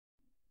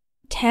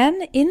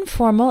10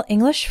 Informal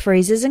English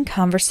Phrases in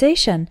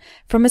Conversation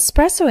from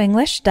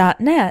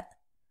espressoenglish.net.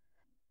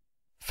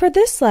 For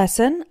this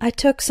lesson, I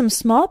took some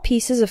small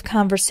pieces of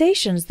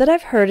conversations that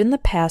I've heard in the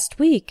past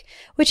week,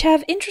 which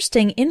have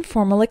interesting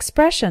informal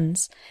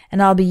expressions,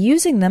 and I'll be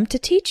using them to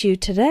teach you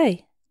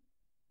today.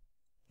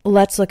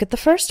 Let's look at the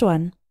first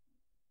one.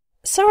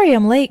 Sorry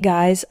I'm late,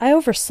 guys. I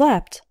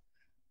overslept.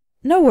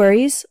 No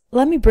worries.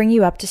 Let me bring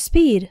you up to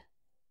speed.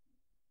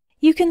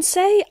 You can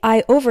say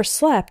I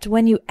overslept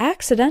when you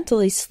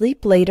accidentally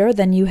sleep later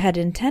than you had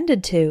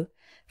intended to.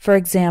 For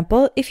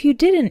example, if you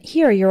didn't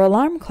hear your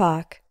alarm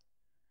clock.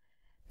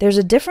 There's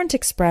a different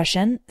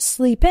expression,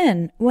 sleep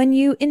in, when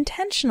you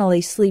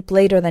intentionally sleep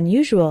later than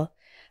usual.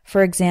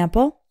 For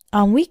example,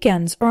 on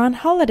weekends or on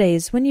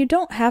holidays when you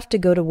don't have to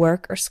go to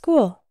work or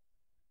school.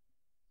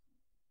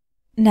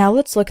 Now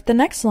let's look at the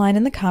next line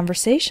in the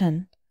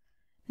conversation.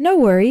 No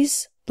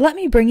worries. Let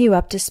me bring you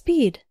up to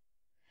speed.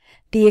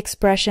 The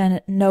expression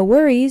no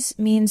worries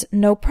means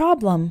no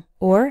problem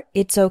or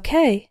it's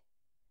okay.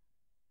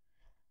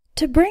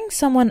 To bring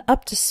someone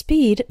up to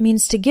speed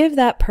means to give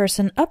that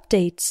person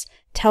updates,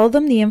 tell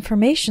them the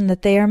information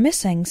that they are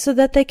missing so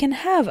that they can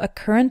have a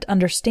current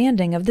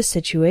understanding of the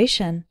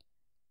situation.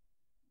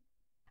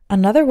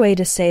 Another way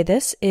to say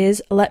this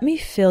is let me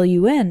fill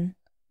you in.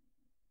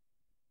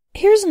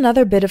 Here's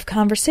another bit of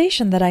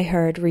conversation that I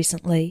heard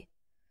recently.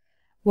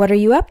 What are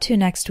you up to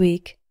next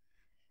week?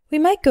 We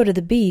might go to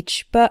the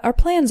beach, but our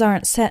plans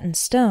aren't set in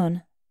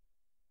stone.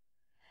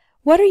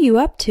 What are you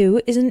up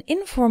to is an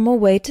informal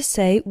way to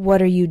say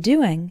what are you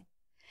doing.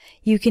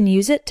 You can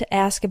use it to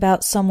ask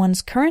about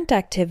someone's current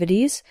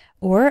activities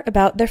or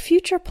about their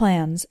future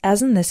plans,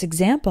 as in this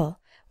example.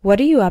 What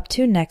are you up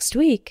to next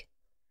week?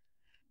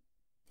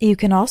 You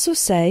can also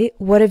say,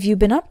 what have you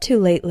been up to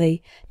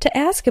lately, to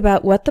ask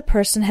about what the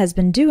person has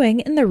been doing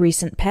in the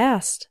recent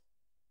past.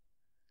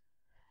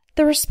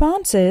 The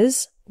response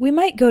is, we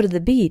might go to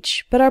the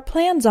beach, but our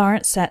plans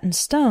aren't set in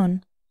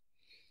stone.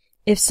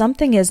 If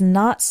something is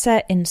not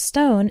set in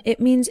stone,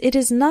 it means it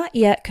is not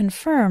yet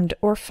confirmed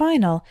or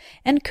final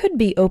and could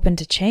be open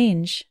to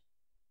change.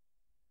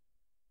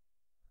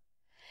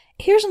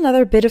 Here's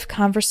another bit of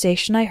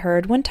conversation I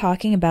heard when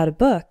talking about a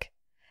book.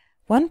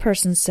 One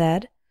person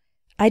said,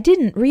 I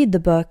didn't read the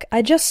book,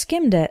 I just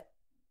skimmed it.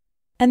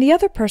 And the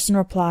other person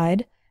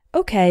replied,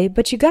 okay,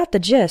 but you got the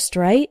gist,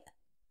 right?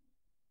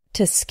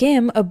 To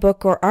skim a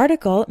book or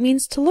article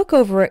means to look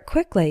over it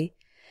quickly.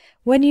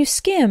 When you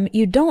skim,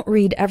 you don't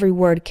read every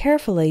word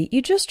carefully,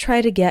 you just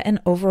try to get an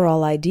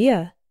overall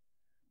idea.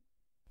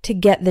 To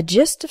get the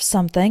gist of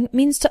something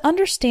means to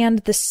understand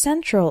the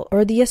central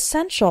or the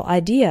essential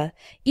idea,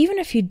 even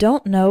if you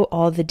don't know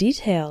all the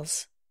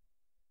details.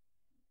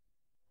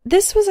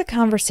 This was a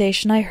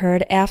conversation I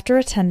heard after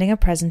attending a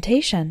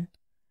presentation.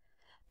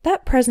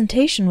 That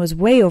presentation was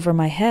way over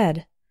my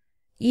head.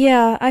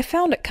 Yeah, I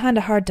found it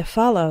kinda hard to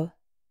follow.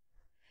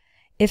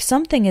 If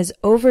something is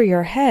over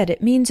your head,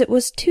 it means it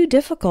was too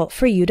difficult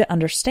for you to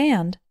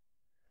understand.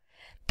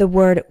 The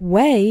word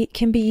way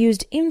can be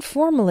used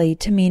informally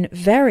to mean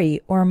very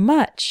or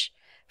much.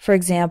 For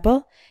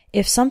example,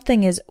 if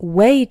something is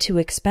way too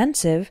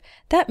expensive,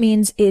 that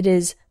means it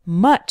is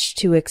much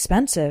too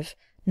expensive,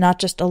 not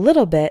just a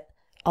little bit,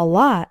 a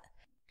lot.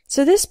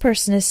 So this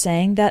person is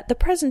saying that the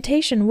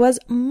presentation was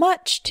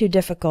much too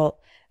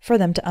difficult for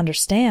them to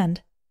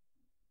understand.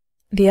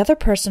 The other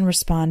person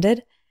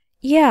responded,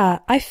 yeah,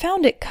 I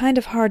found it kind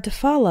of hard to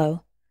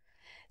follow.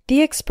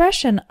 The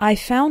expression I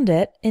found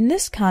it in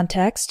this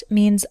context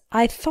means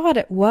I thought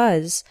it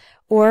was,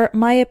 or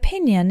my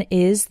opinion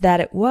is that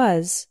it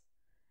was.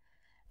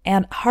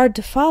 And hard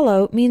to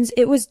follow means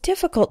it was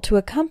difficult to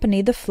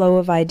accompany the flow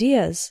of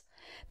ideas.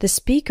 The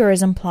speaker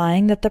is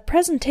implying that the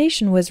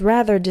presentation was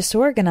rather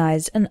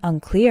disorganized and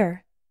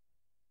unclear.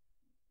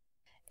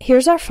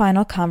 Here's our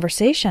final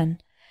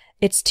conversation.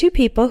 It's two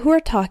people who are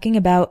talking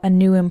about a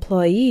new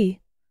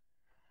employee.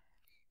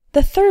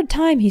 The third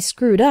time he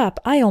screwed up,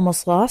 I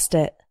almost lost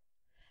it.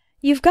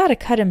 You've got to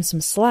cut him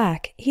some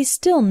slack. He's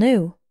still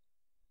new.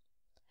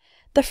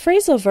 The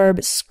phrasal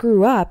verb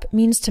screw up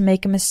means to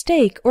make a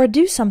mistake or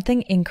do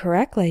something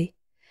incorrectly.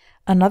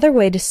 Another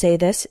way to say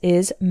this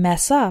is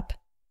mess up.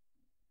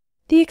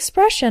 The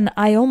expression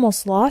I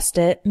almost lost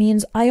it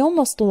means I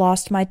almost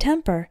lost my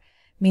temper,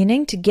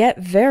 meaning to get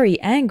very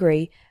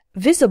angry,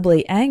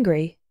 visibly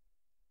angry.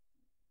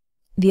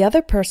 The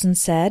other person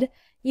said,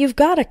 you've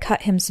got to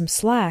cut him some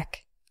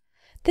slack.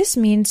 This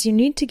means you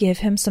need to give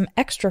him some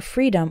extra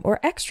freedom or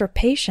extra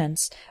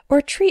patience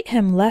or treat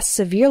him less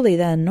severely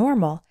than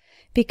normal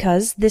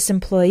because this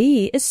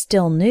employee is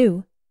still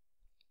new.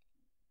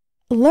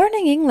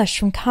 Learning English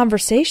from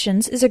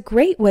conversations is a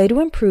great way to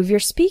improve your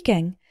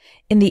speaking.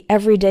 In the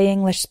Everyday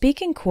English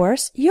Speaking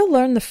course, you'll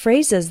learn the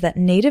phrases that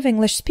native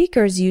English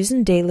speakers use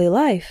in daily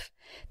life.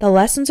 The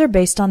lessons are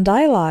based on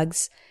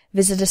dialogues.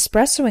 Visit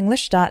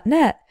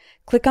espressoenglish.net,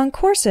 click on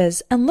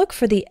Courses, and look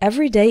for the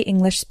Everyday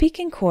English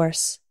Speaking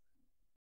course.